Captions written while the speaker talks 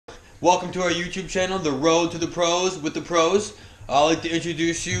Welcome to our YouTube channel, The Road to the Proughs with the Proughs. I'd like to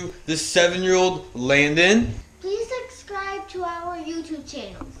introduce you the 7-year-old Landon. Please subscribe to our YouTube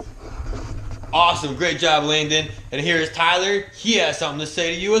channel. Awesome, great job, Landon. And here is Tyler. He has something to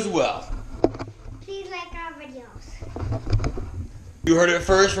say to you as well. Please like our videos. You heard it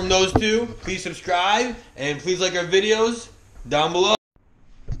first from those two. Please subscribe and please like our videos down below.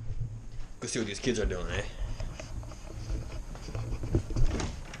 Go see what these kids are doing, eh?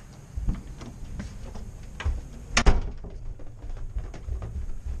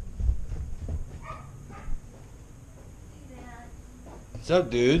 What's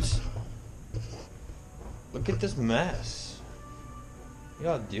up, dudes? Look at this mess. What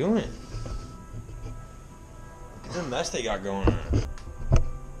y'all doing? Look at the mess they got going on.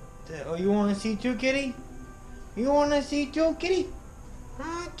 Oh, you want to see too, kitty? You want to see too, kitty?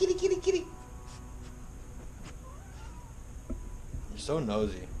 Ah, kitty, kitty, kitty. You're so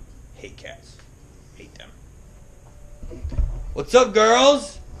nosy. Hate cats. Hate them. What's up,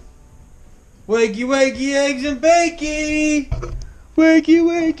 girls? Wakey, wakey, eggs and bakey. Wakey,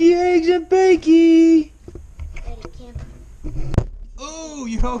 wakey, eggs and bakey. Oh,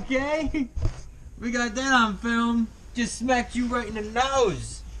 you okay? We got that on film. Just smacked you right in the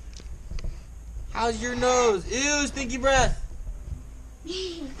nose. How's your nose? Ew, stinky breath.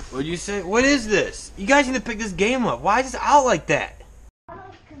 What'd you say? What is this? You guys need to pick this game up. Why is this out like that?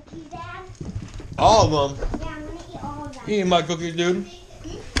 Cookies, Dad? All of them? Yeah, I'm gonna eat all of them. You eat my cookies, dude?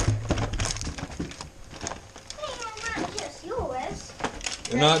 They're not just yours.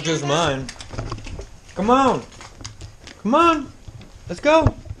 They're not just mine. Come on. Come on. Let's go.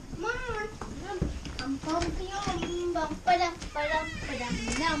 Come on.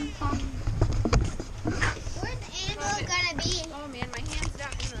 Where's Annabelle gonna be? Oh man, my hand's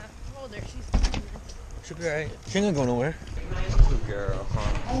down in the holder. She'll be alright. She ain't gonna go nowhere. Good girl,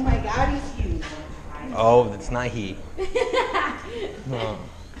 huh? Oh my God, he's huge. Oh, that's not he. No.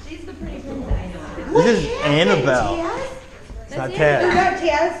 She's the pretty princess. This is Annabelle. Taz? It's not Is Taz. that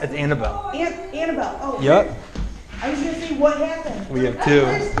Taz? It's Annabelle. Annabelle. Oh. Yep. I was gonna say, what happened? We have two.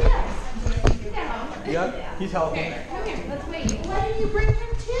 Where's Taz? Yep. He's helping. Come here, let's wait. Why didn't you bring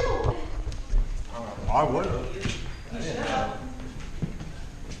him too? I would have.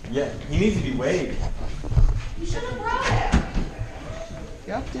 Yeah, he needs to be weighed. You should have brought him.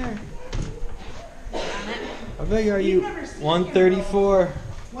 Get up there. How big are you? 134.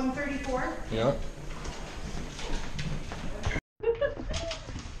 134? Yep.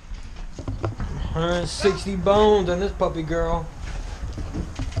 160 bones on this puppy girl.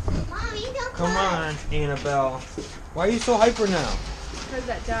 Mommy, don't Come on, Annabelle. Why are you so hyper now? Where's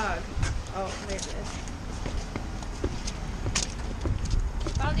that dog? Oh, there it is.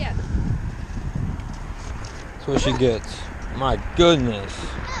 Oh yeah. That's what she gets. My goodness.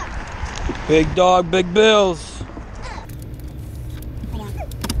 Big dog, big bills.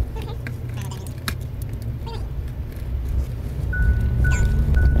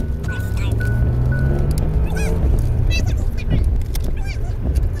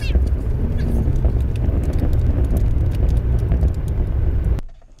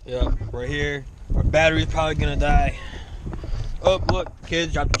 Yep, we're here. Our battery's probably gonna die. Oh, look,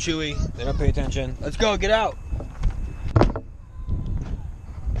 kids dropped the Chewy. They don't pay attention. Let's go, get out.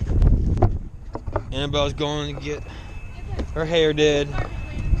 Annabelle's going to get her hair did.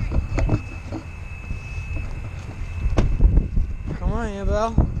 Come on,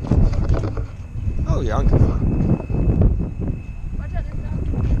 Annabelle. Oh, yeah, I'm good. Watch out, there's a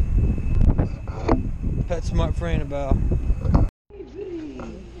dog. Pet smart for Annabelle.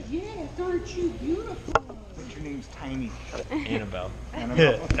 Yes, aren't you beautiful? What's your name's Tiny? Annabelle.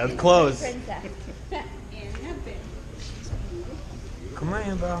 Annabelle. That's close. Princess. Annabelle. Come on,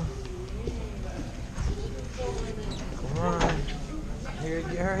 Annabelle. Come on. Here,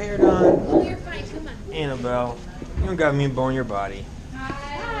 get her hair done. Oh, you're fine. Come on. Annabelle, you don't got me bone your body.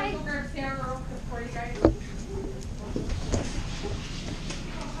 Hi.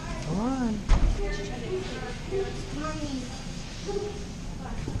 Come on.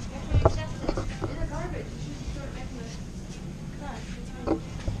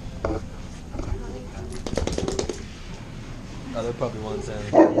 Other puppy wants in.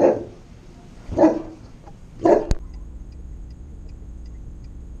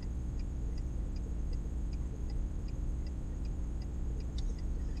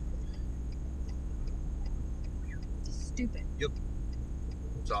 Stupid. Yep.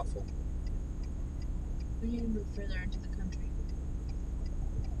 It's awful. We need to move further into the country.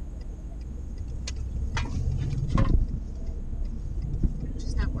 It'll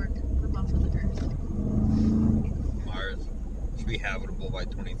just not work. We're off of the earth. Mars. be habitable by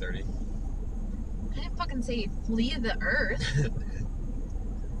 2030. I didn't fucking say flee the earth. You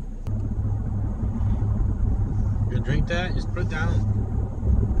gonna drink that? Just put it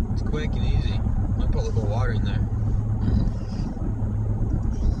down. It's quick and easy. I'm gonna put a little water in there.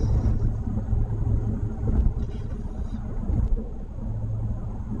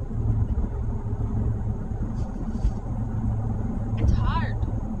 It's hard.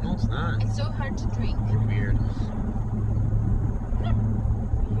 No, it's not. It's so hard to drink. You're weird.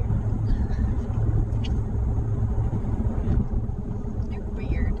 You're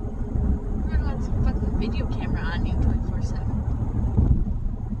weird. You're gonna let some fucking video camera on you 24/7.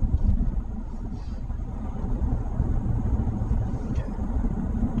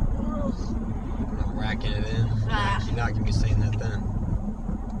 I'm racking it in. Ah. You're not gonna be saying that then.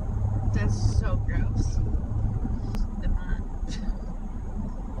 That's so gross. Come on.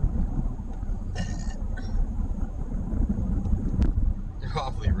 You're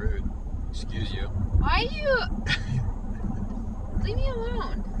awfully rude. Excuse you. Why you? Leave me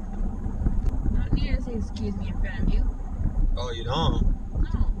alone. I don't need to say excuse me in front of you. Oh, you don't?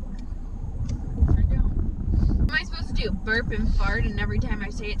 No. I don't. What am I supposed to do? Burp and fart, and every time I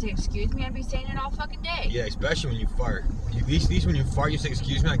say it, say excuse me? I'd be saying it all fucking day. Yeah, especially when you fart. At least when you fart, you say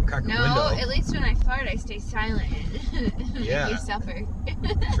excuse me, I can crack a window. No, at least when I fart, I stay silent. Yeah. You suffer.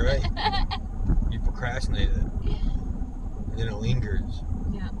 That's right. You procrastinate it. And then it lingers.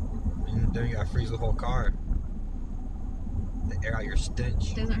 Yeah. And then you gotta freeze the whole car. To air out your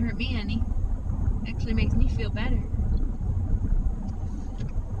stench. Doesn't hurt me any. Actually makes me feel better.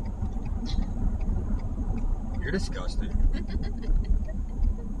 You're disgusting.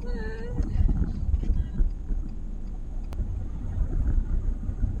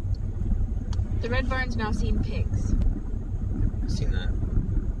 The Red Barn's now seeing pigs. I've seen that.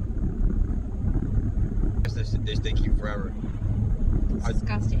 They stay cute forever. It's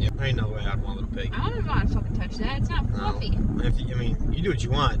disgusting. Yeah, ain't no way I'd want a little pig. I don't want to fucking touch that. It's not fluffy. No. I mean, you do what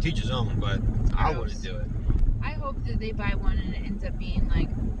you want. Teach his own, but I wouldn't do it. I hope that they buy one and it ends up being like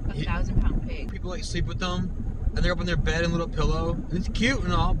a 1,000-pound pig. People like sleep with them, and they're up on their bed in a little pillow. And it's cute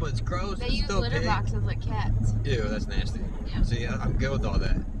and all, but it's gross. They it's use still litter pig. boxes like cats. Ew, that's nasty. Yeah. See, I'm good with all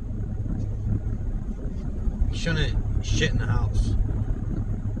that. You shouldn't shit in the house.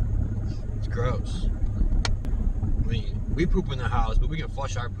 It's gross. I mean, we poop in the house, but we can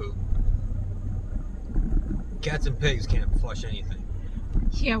flush our poop. Cats and pigs can't flush anything.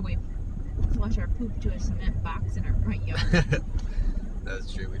 Yeah, we flush our poop to a cement box in our front yard.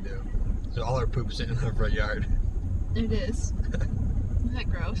 That's true, we do. So all our poop's sitting in our front yard. It is. Isn't that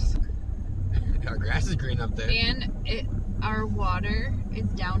gross? Our grass is green up there. And our water is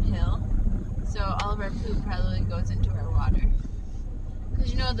downhill, so all of our poop probably goes into our water.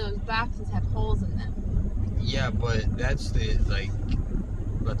 Because you know those boxes have holes in them. Yeah, but that's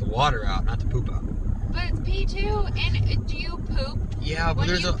let the water out, not the poop out. But it's pee too, and do you poop? Yeah, but When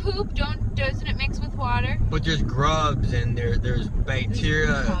there's you poop, doesn't it mix with water? But there's grubs and there's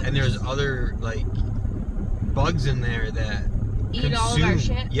bacteria bugs. and there's other bugs in there that Eat all of our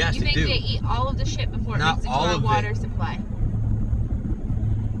shit? Yes, you they think do. they eat all of the shit before Not it makes it all to our of water it. supply?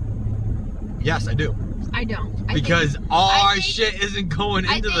 Yes, I do. I don't. Because all our shit isn't going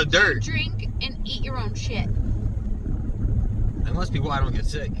into the dirt. You drink and eat your own shit. That must be why I don't get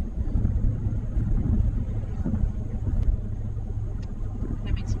sick.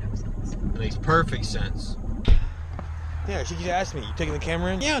 That makes no sense. It makes perfect sense. Yeah, she keeps asking me, you taking the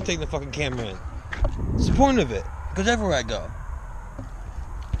camera in? Yeah, I'm taking the fucking camera in. What's the point of it? It goes everywhere I go.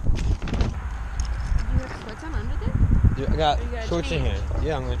 Do you have sweats on under there? Dude, I got Or you gotta shorts in change? here.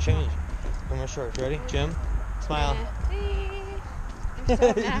 Yeah, I'm gonna change. Put my shorts. Ready? Jim? Smile. They're so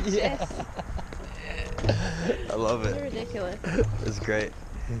obnoxious. Yeah. I love They're it. ridiculous. It's great.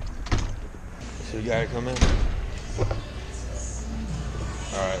 So you gotta come in.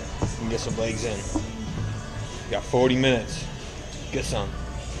 Alright, we can get some legs in. We got 40 minutes. Get some.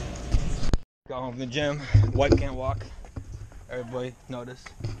 Got home from the gym. Wife can't walk. Everybody notice.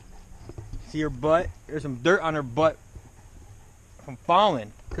 See her butt? There's some dirt on her butt from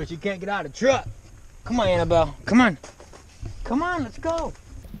falling because she can't get out of the truck. Come on, Annabelle. Come on. Come on, let's go.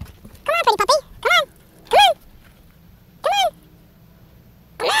 Come on, pretty puppy. Come on. Come on.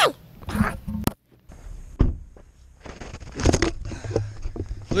 Come on. Come on.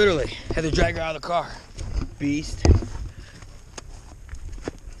 Literally, had to drag her out of the car. Beast.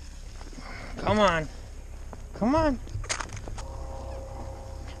 Come on. Come on.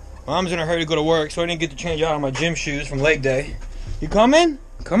 Mom's in a hurry to go to work, so I didn't get to change out of my gym shoes from leg day. You coming?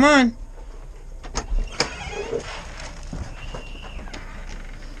 Come on.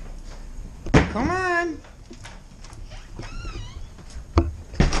 Come on.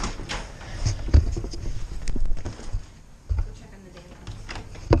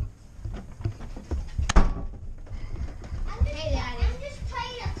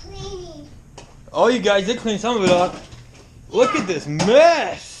 Oh, you guys did clean some of it up. Look at this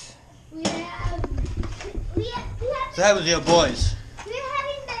mess. We have So that was your boys. we're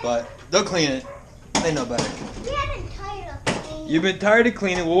having the But they'll clean it. They know better. we haven't tired of cleaning. You've been tired of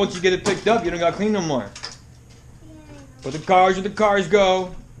cleaning. Well, once you get it picked up, you don't gotta clean no more. Put the cars where the cars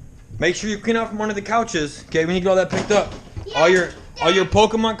go. Make sure you clean out from under the couches. Okay, when you get all that picked up. All your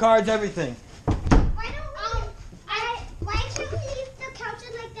Pokemon cards, everything. Why can't we leave the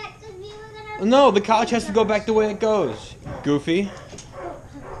couches like that? Because we were gonna. No, the couch has to go back the way it goes. Goofy.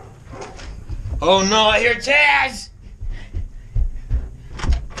 Oh no, I hear Taz!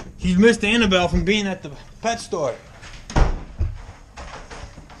 He's missed Annabelle from being at the pet store.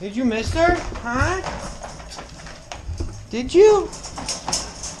 Did you miss her? Huh? Did you?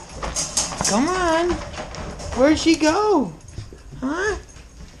 Come on. Where'd she go? Huh?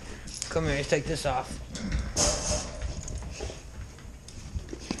 Come here, let's take this off.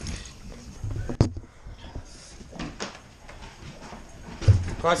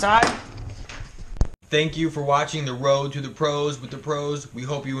 Go outside. Thank you for watching The Road to the Proughs with the Proughs. We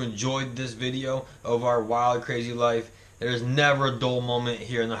hope you enjoyed this video of our wild, crazy life. There's never a dull moment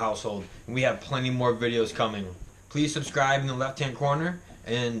here in the household. We have plenty more videos coming. Please subscribe in the left-hand corner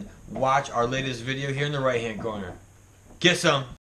and watch our latest video here in the right-hand corner. Get some.